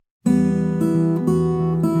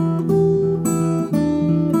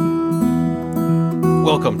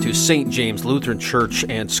Welcome to St. James Lutheran Church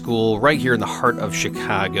and School right here in the heart of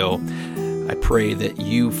Chicago. I pray that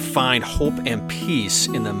you find hope and peace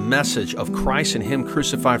in the message of Christ and Him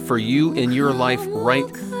crucified for you in your life right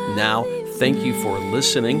now. Thank you for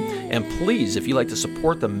listening. And please, if you'd like to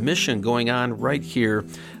support the mission going on right here,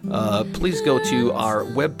 please go to our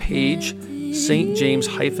webpage,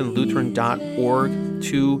 stjames-lutheran.org,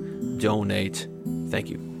 to donate. Thank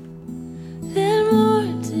you.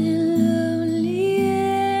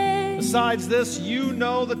 Besides this, you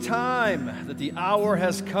know the time, that the hour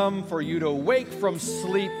has come for you to awake from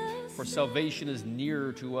sleep, for salvation is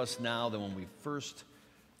nearer to us now than when we first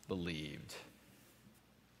believed.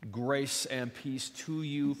 Grace and peace to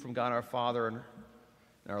you from God our Father and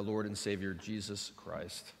our Lord and Savior Jesus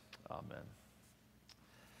Christ. Amen.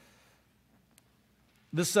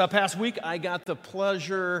 This past week, I got the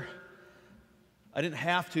pleasure, I didn't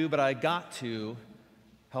have to, but I got to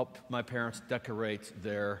help my parents decorate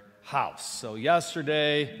their house. So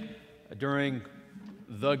yesterday, during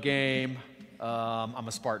the game, I'm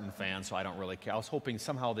a Spartan fan, so I don't really care. I was hoping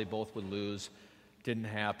somehow they both would lose. Didn't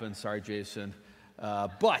happen. Sorry, Jason.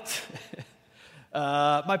 But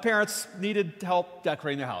my parents needed help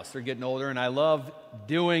decorating their house. They're getting older, and I love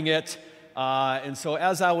doing it. And so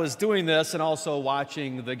as I was doing this and also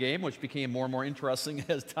watching the game, which became more and more interesting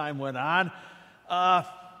as time went on,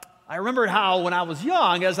 I remembered how when I was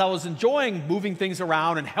young, as I was enjoying moving things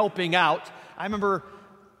around and helping out, I remember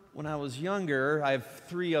when I was younger, I have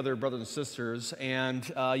 3 other brothers and sisters, and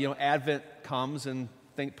Advent comes and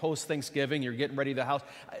post-Thanksgiving, you're getting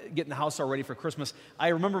the house all ready for Christmas. I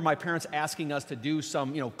remember my parents asking us to do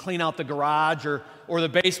some, clean out the garage or the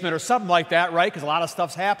basement or something like that, right? Because a lot of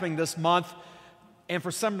stuff's happening this month. And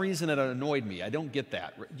for some reason, it annoyed me. I don't get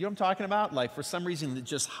that. Do you know what I'm talking about? Like, for some reason,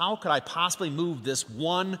 just how could I possibly move this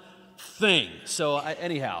one thing? So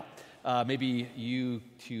anyhow, maybe you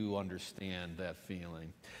too understand that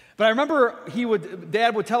feeling. But I remember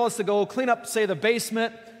Dad would tell us to go clean up, say, the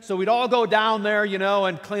basement. So we'd all go down there,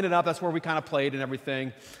 and clean it up. That's where we kind of played and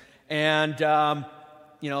everything. And,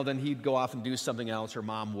 then he'd go off and do something else, or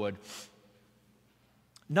Mom would.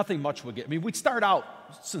 Nothing much would get. We'd start out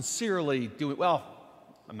sincerely doing, well,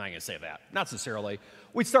 I'm not going to say that. Not sincerely.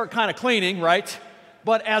 We'd start kind of cleaning, right?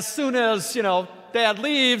 But as soon as, Dad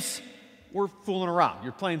leaves, we're fooling around.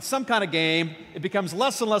 You're playing some kind of game. It becomes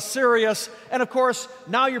less and less serious. And, of course,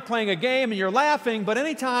 now you're playing a game and you're laughing. But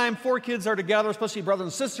anytime 4 kids are together, especially brothers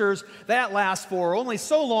and sisters, that lasts for only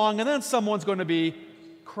so long, and then someone's going to be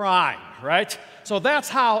crying, right? So that's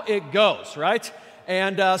how it goes, right?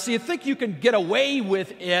 And so you think you can get away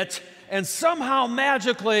with it, and somehow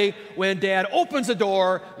magically, when Dad opens the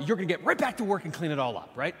door, you're going to get right back to work and clean it all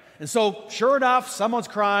up, right? And so, sure enough, someone's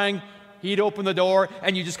crying. He'd open the door,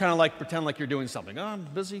 and you just kind of pretend like you're doing something. Oh, I'm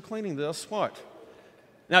busy cleaning this. What?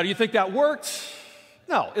 Now, do you think that worked?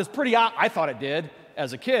 No, it was pretty. I thought it did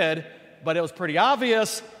as a kid, but it was pretty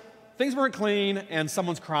obvious. Things weren't clean, and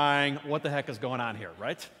someone's crying. What the heck is going on here,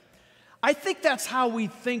 right? I think that's how we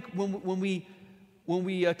think when we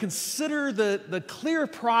consider the clear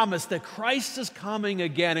promise that Christ is coming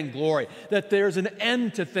again in glory, that there's an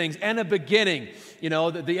end to things and a beginning,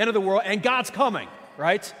 the end of the world, and God's coming,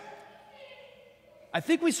 right? I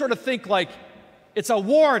think we sort of think like it's a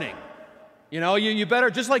warning. You better,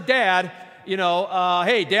 just like Dad,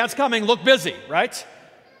 hey, Dad's coming, look busy, right?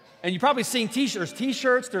 And you've probably seen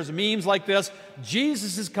T-shirts, there's memes like this,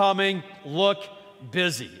 Jesus is coming, look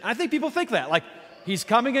busy. And I think people think that, like, He's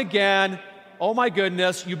coming again, oh my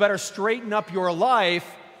goodness, you better straighten up your life,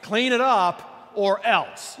 clean it up, or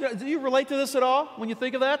else. Do you relate to this at all when you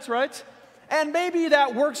think of that, right? And maybe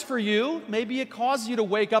that works for you. Maybe it causes you to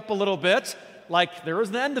wake up a little bit. Like, there is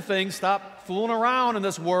an end to things. Stop fooling around in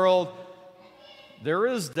this world. There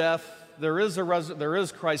is death. There is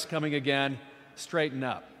Christ coming again. Straighten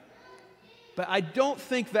up. But I don't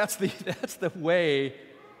think that's the way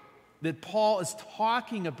that Paul is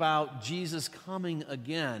talking about Jesus coming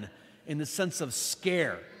again in the sense of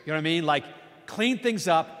scare. You know what I mean? Like, clean things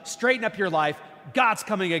up, straighten up your life, God's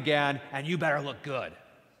coming again, and you better look good.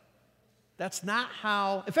 That's not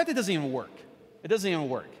how, in fact, it doesn't even work. It doesn't even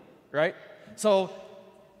work, right? So,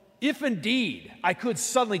 if indeed I could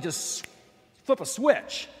suddenly just flip a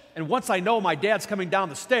switch, and once I know my dad's coming down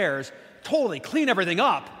the stairs, totally clean everything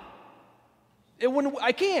up,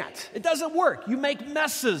 I can't. It doesn't work. You make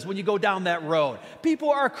messes when you go down that road. People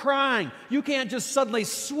are crying. You can't just suddenly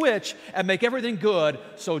switch and make everything good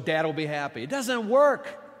so Dad will be happy. It doesn't work.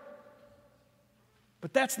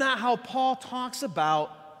 But that's not how Paul talks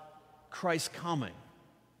about Christ coming.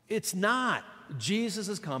 It's not. Jesus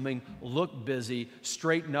is coming. Look busy.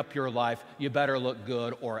 Straighten up your life. You better look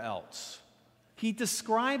good or else. he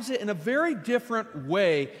describes it in a very different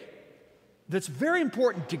way that's very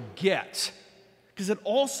important to get, because it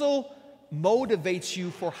also motivates you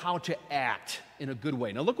for how to act in a good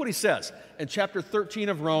way. Now look what he says in chapter 13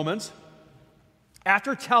 of Romans.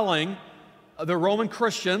 After telling the Roman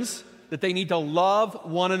Christians that they need to love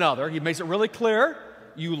one another, he makes it really clear.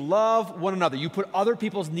 You love one another. You put other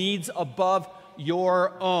people's needs above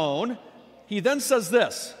your own. He then says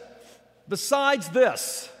this, besides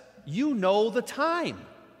this, you know the time.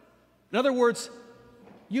 In other words,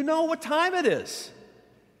 you know what time it is,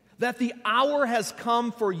 that the hour has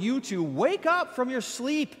come for you to wake up from your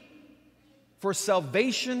sleep. For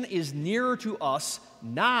salvation is nearer to us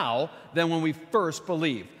now than when we first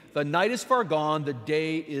believed. The night is far gone, the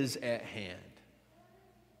day is at hand.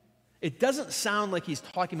 It doesn't sound like he's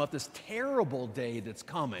talking about this terrible day that's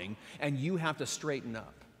coming and you have to straighten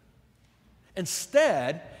up.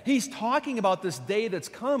 Instead, he's talking about this day that's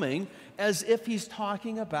coming as if he's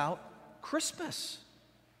talking about Christmas.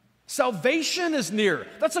 Salvation is near.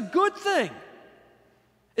 That's a good thing.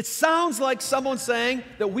 It sounds like someone saying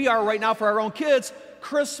that we are right now for our own kids,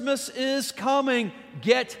 Christmas is coming.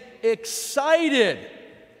 Get excited.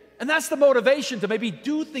 And that's the motivation to maybe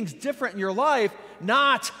do things different in your life,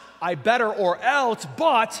 not I better or else,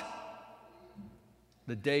 but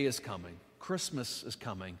the day is coming. Christmas is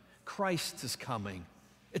coming. Christ is coming.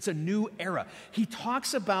 It's a new era. He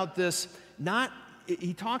talks about this,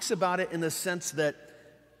 he talks about it in the sense that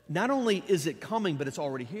not only is it coming, but it's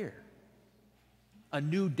already here. A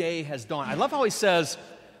new day has dawned. I love how he says,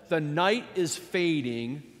 the night is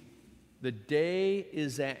fading, the day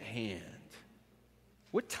is at hand.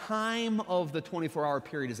 What time of the 24-hour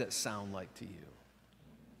period does that sound like to you?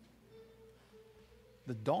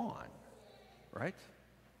 The dawn, right?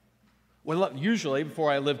 Well, usually,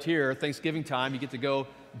 before I lived here, Thanksgiving time, you get to go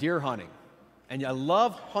deer hunting. And I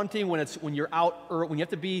love hunting when you're out early,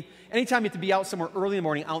 anytime you have to be out somewhere early in the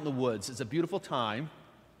morning, out in the woods. It's a beautiful time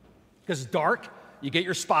because it's dark. You get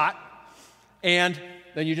your spot, and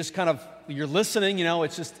then you just you're listening.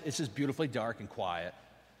 It's just beautifully dark and quiet.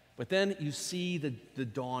 But then you see the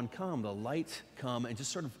dawn come, the light come, and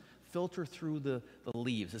just sort of filter through the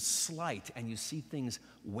leaves. It's slight, and you see things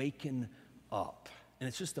waken up. And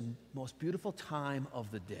it's just the most beautiful time of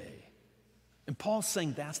the day. And Paul's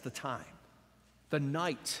saying that's the time. The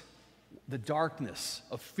night, the darkness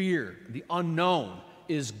of fear, the unknown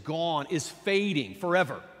is gone, is fading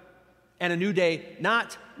forever. And a new day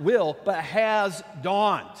not will, but has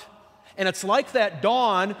dawned. And it's like that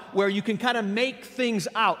dawn where you can kind of make things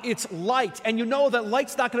out. It's light, and you know that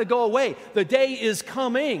light's not going to go away. The day is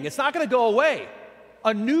coming. It's not going to go away.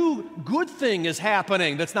 A new good thing is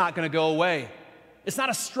happening that's not going to go away. It's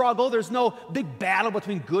not a struggle. There's no big battle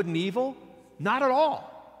between good and evil. Not at all.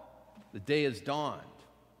 The day has dawned.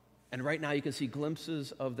 And right now you can see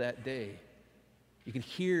glimpses of that day. You can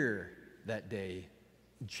hear that day.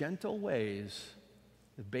 Gentle ways,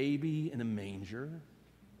 the baby in a manger,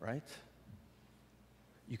 right?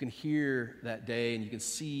 You can hear that day and you can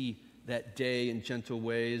see that day in gentle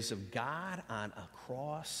ways of God on a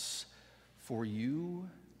cross for you.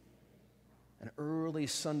 An early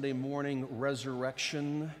Sunday morning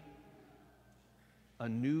resurrection, a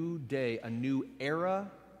new day, a new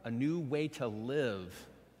era, a new way to live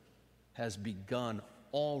has begun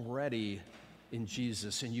already in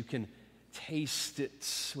Jesus. And you can taste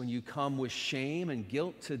it when you come with shame and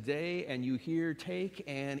guilt today and you hear, take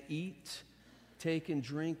and eat, take and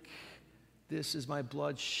drink. This is my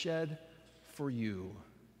blood shed for you.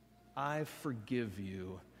 I forgive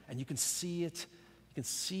you. And you can see it. You can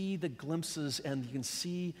see the glimpses and you can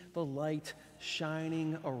see the light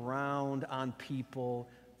shining around on people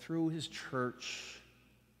through his church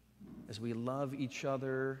as we love each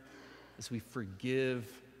other, as we forgive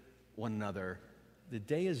one another. The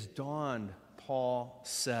day is dawned, Paul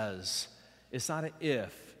says. It's not an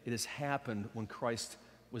if, it has happened when Christ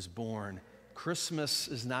was born. Christmas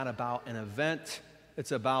is not about an event,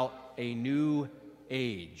 it's about a new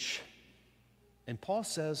age. And Paul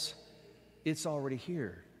says, it's already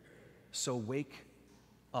here. So wake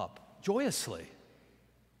up joyously.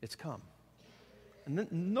 It's come. And then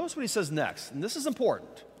notice what he says next, and this is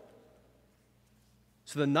important.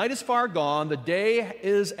 So the night is far gone, the day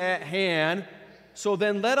is at hand. So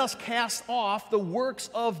then let us cast off the works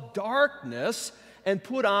of darkness and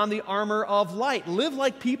put on the armor of light. Live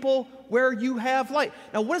like people where you have light.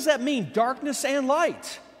 Now, what does that mean, darkness and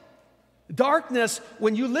light? Darkness,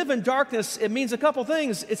 when you live in darkness, it means a couple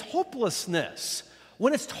things. It's hopelessness.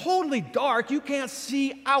 When it's totally dark, you can't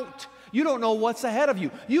see out. You don't know what's ahead of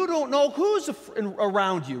you. You don't know who's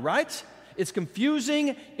around you, right? It's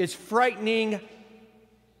confusing, it's frightening,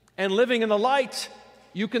 And living in the light,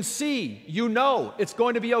 you can see, you know, it's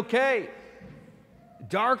going to be okay.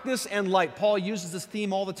 Darkness and light. Paul uses this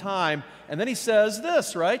theme all the time. And then he says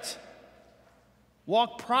this, right?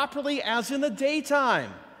 Walk properly as in the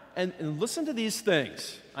daytime. And listen to these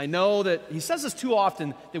things. I know that he says this too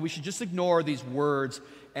often that we should just ignore these words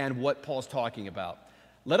and what Paul's talking about.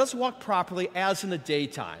 Let us walk properly as in the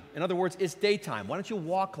daytime. In other words, it's daytime. Why don't you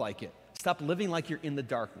walk like it? Stop living like you're in the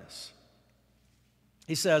darkness.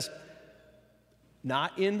 He says,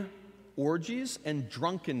 not in orgies and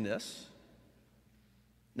drunkenness,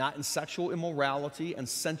 not in sexual immorality and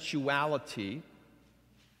sensuality.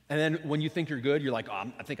 And then when you think you're good, you're like,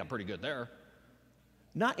 oh, I think I'm pretty good there.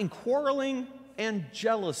 Not in quarreling and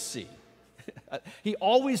jealousy. He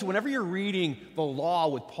always, whenever you're reading the law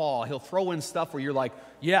with Paul, he'll throw in stuff where you're like,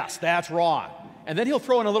 yes, that's wrong. And then he'll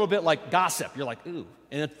throw in a little bit like gossip. You're like, ooh.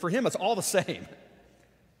 And for him, it's all the same.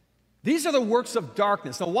 These are the works of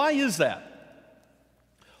darkness. Now, why is that?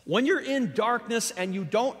 When you're in darkness and you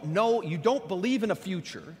don't know, you don't believe in a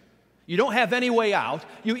future, you don't have any way out,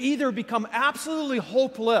 you either become absolutely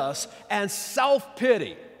hopeless and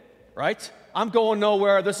self-pity, right? I'm going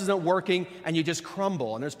nowhere, this isn't working, and you just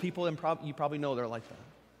crumble. And there's people you probably know they're like that.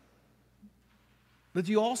 But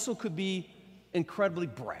you also could be incredibly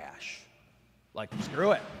brash. Like,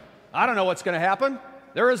 screw it. I don't know what's going to happen.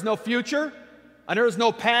 There is no future, and there is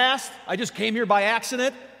no past. I just came here by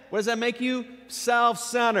accident. What does that make you?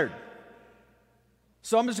 Self-centered.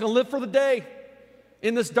 So I'm just going to live for the day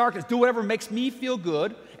in this darkness, do whatever makes me feel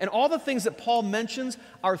good. And all the things that Paul mentions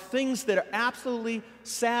are things that are absolutely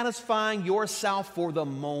satisfying yourself for the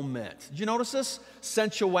moment. Did you notice this?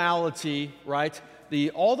 Sensuality, right?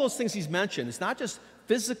 All those things he's mentioned. It's not just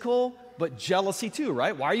physical, but jealousy too,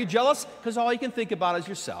 right? Why are you jealous? Because all you can think about is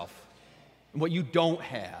yourself and what you don't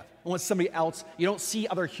have. And what somebody else, you don't see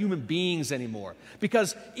other human beings anymore.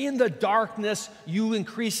 Because in the darkness, you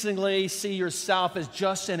increasingly see yourself as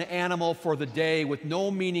just an animal for the day with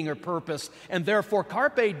no meaning or purpose, and therefore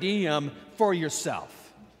carpe diem for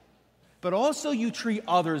yourself. But also you treat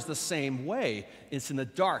others the same way. It's in the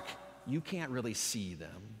dark. You can't really see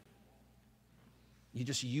them. You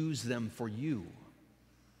just use them for you.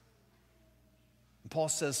 And Paul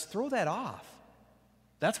says, throw that off.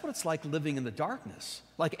 That's what it's like living in the darkness,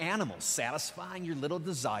 like animals, satisfying your little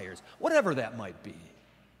desires, whatever that might be.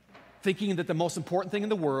 Thinking that the most important thing in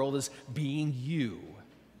the world is being you.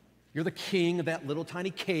 You're the king of that little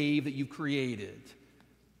tiny cave that you've created.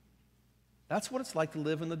 That's what it's like to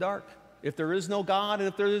live in the dark. If there is no God and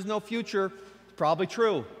if there is no future, it's probably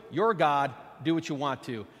true. You're God, do what you want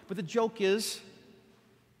to. But the joke is,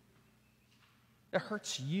 it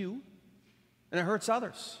hurts you and it hurts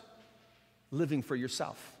others. Living for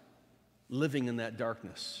yourself, living in that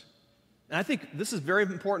darkness. And I think this is very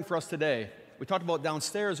important for us today. We talked about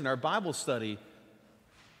downstairs in our Bible study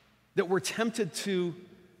that we're tempted to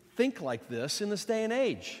think like this in this day and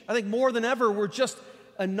age. I think more than ever, we're just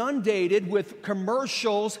inundated with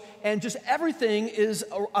commercials and just everything is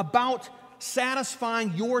about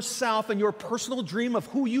satisfying yourself and your personal dream of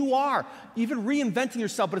who you are, even reinventing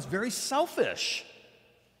yourself, but it's very selfish.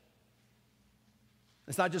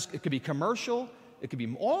 It's not just, it could be commercial, it could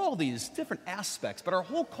be all these different aspects, but our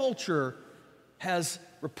whole culture has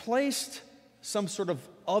replaced some sort of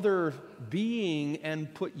other being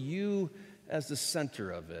and put you as the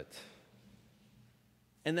center of it.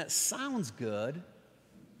 And that sounds good,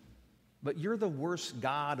 but you're the worst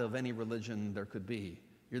god of any religion there could be.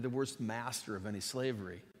 You're the worst master of any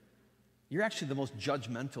slavery. You're actually the most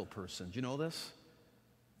judgmental person. Do you know this?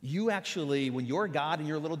 You actually, when you're God in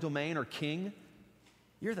your little domain or king,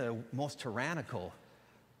 you're the most tyrannical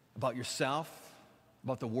about yourself,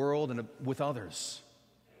 about the world, and with others.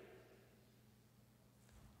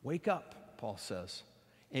 Wake up, Paul says.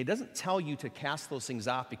 And he doesn't tell you to cast those things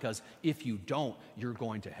off because if you don't, you're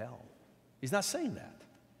going to hell. He's not saying that.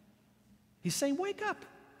 He's saying, wake up.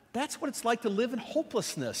 That's what it's like to live in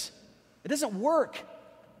hopelessness. It doesn't work.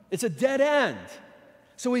 It's a dead end.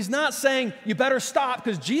 So he's not saying you better stop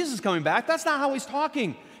because Jesus is coming back. That's not how he's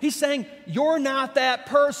talking. He's saying you're not that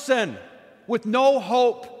person with no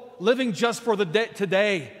hope, living just for the day,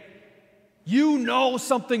 today. You know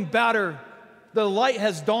something better. The light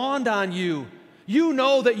has dawned on you. You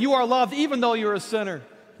know that you are loved even though you're a sinner.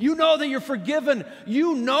 You know that you're forgiven.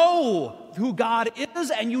 You know who God is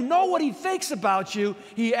and you know what he thinks about you.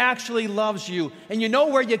 He actually loves you. And you know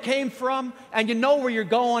where you came from and you know where you're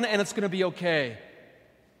going and it's going to be okay.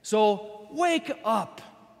 So wake up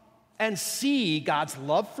and see God's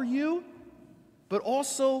love for you, but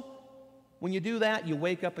also when you do that, you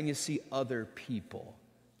wake up and you see other people,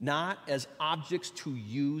 not as objects to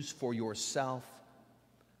use for yourself,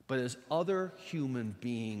 but as other human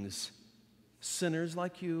beings, sinners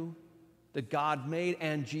like you, that God made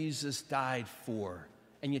and Jesus died for.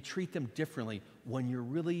 And you treat them differently when you're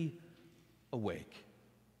really awake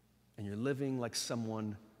and you're living like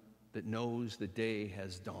someone that knows the day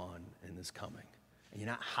has dawned and is coming. And you're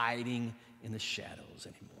not hiding in the shadows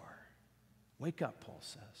anymore. Wake up, Paul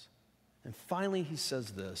says. And finally, he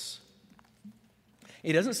says this.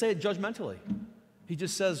 He doesn't say it judgmentally. He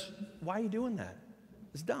just says, why are you doing that?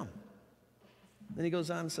 It's dumb. Then he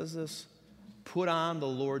goes on and says this, put on the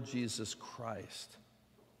Lord Jesus Christ.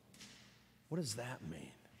 What does that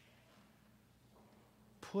mean?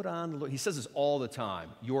 Put on the Lord. He says this all the time.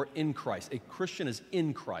 You're in Christ. A Christian is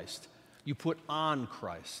in Christ. You put on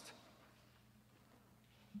Christ.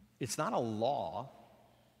 It's not a law,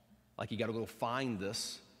 like you got to go find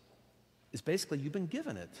this. It's basically you've been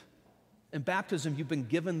given it. In baptism, you've been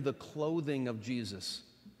given the clothing of Jesus.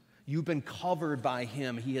 You've been covered by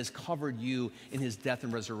him. He has covered you in his death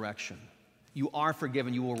and resurrection. You are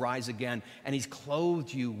forgiven. You will rise again. And he's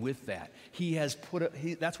clothed you with that. He has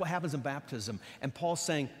that's what happens in baptism. And Paul's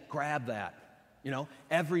saying, grab that. You know,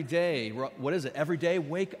 every day, what is it? Every day,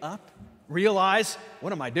 wake up. Realize,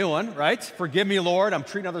 what am I doing, right? Forgive me, Lord, I'm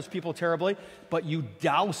treating other people terribly. But you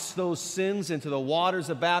douse those sins into the waters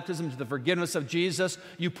of baptism, to the forgiveness of Jesus.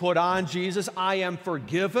 You put on Jesus. I am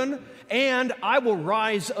forgiven, and I will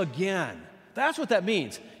rise again. That's what that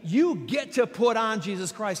means. You get to put on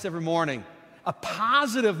Jesus Christ every morning. A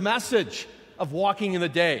positive message of walking in the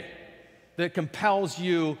day that compels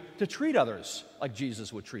you to treat others like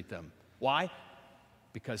Jesus would treat them. Why?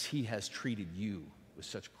 Because he has treated you with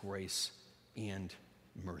such grace and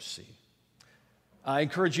mercy. I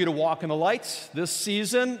encourage you to walk in the light this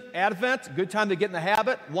season, Advent, good time to get in the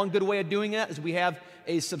habit. One good way of doing that is we have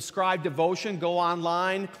a subscribed devotion. Go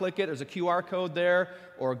online, click it, there's a QR code there,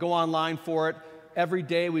 or go online for it. Every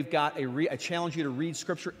day we've got I challenge you to read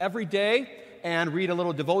Scripture every day and read a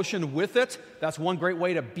little devotion with it. That's one great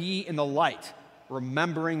way to be in the light,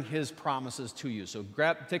 remembering his promises to you. So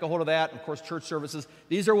take a hold of that. Of course, church services.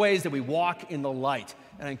 These are ways that we walk in the light.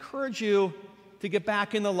 And I encourage you to get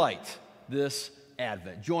back in the light this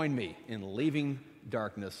Advent. Join me in leaving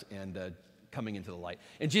darkness and coming into the light.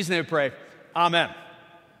 In Jesus' name we pray. Amen.